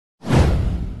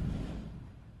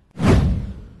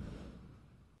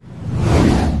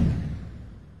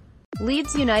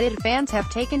Leeds United fans have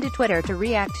taken to Twitter to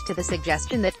react to the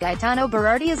suggestion that Gaetano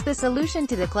Berardi is the solution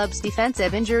to the club's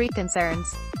defensive injury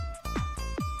concerns.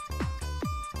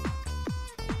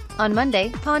 On Monday,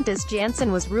 Pontus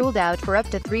Jansson was ruled out for up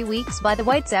to 3 weeks by the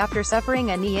Whites after suffering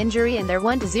a knee injury in their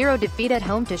 1-0 defeat at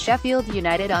home to Sheffield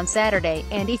United on Saturday,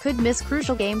 and he could miss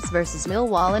crucial games versus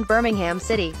Millwall and Birmingham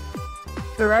City.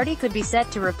 Berardi could be set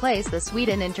to replace the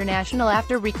Sweden international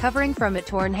after recovering from a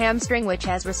torn hamstring which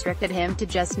has restricted him to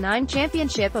just 9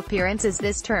 championship appearances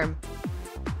this term.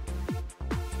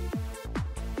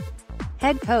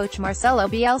 Head coach Marcelo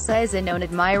Bielsa is a known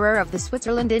admirer of the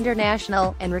Switzerland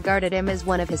international, and regarded him as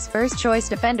one of his first-choice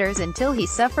defenders until he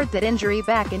suffered that injury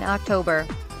back in October.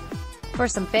 For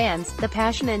some fans, the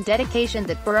passion and dedication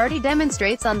that Berardi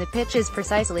demonstrates on the pitch is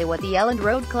precisely what the Elland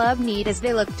Road club need as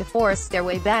they look to force their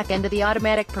way back into the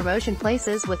automatic promotion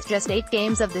places with just 8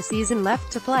 games of the season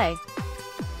left to play.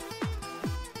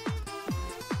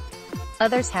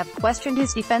 Others have questioned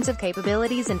his defensive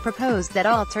capabilities and proposed that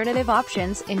alternative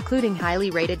options, including highly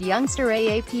rated youngster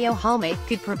Aapo Halme,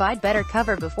 could provide better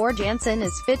cover before Jansson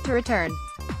is fit to return.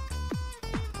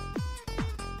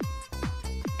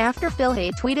 After Phil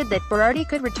Hay tweeted that Berardi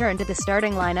could return to the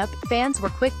starting lineup, fans were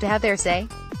quick to have their say.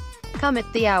 "Come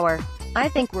at the hour. I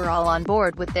think we're all on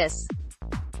board with this."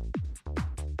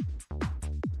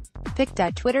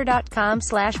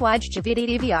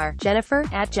 pic.twitter.com/ygvdvr. Jennifer,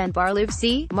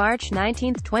 @JenBarluvC, March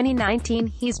 19, 2019,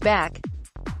 he's back.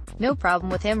 No problem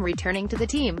with him returning to the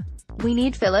team. We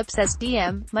need Phillips as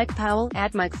DM. Mike Powell,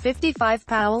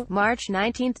 @Mike55Powell, March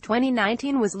 19,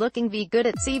 2019 was looking good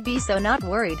at CB, so not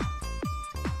worried.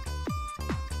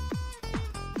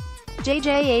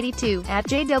 JJ82,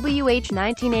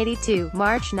 @JWH1982,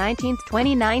 March 19,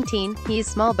 2019, he's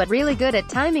small but really good at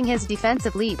timing his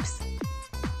defensive leaps.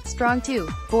 Strong too.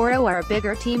 Boro are a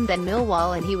bigger team than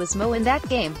Millwall and he was Mo in that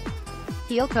game.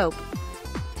 He'll cope.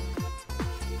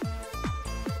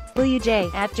 WJ,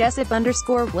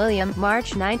 @Jessup_William,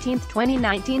 March 19,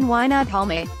 2019 why not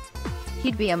Halme?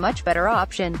 He'd be a much better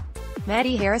option.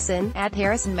 Matty Harrison,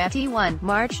 @HarrisonMatty1,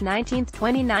 March 19,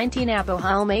 2019 Aapo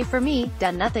Halme for me,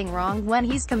 done nothing wrong when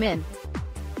he's come in.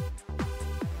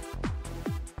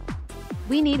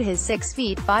 We need his 6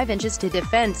 feet 5 inches to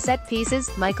defend set pieces.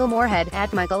 Michael Moorhead,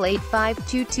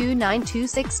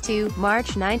 @Michael85229262,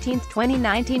 March 19,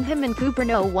 2019 him and Cooper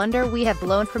no wonder we have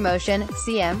blown promotion.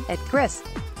 CM, @Chris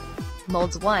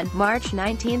Molds 1, March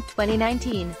 19,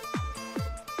 2019.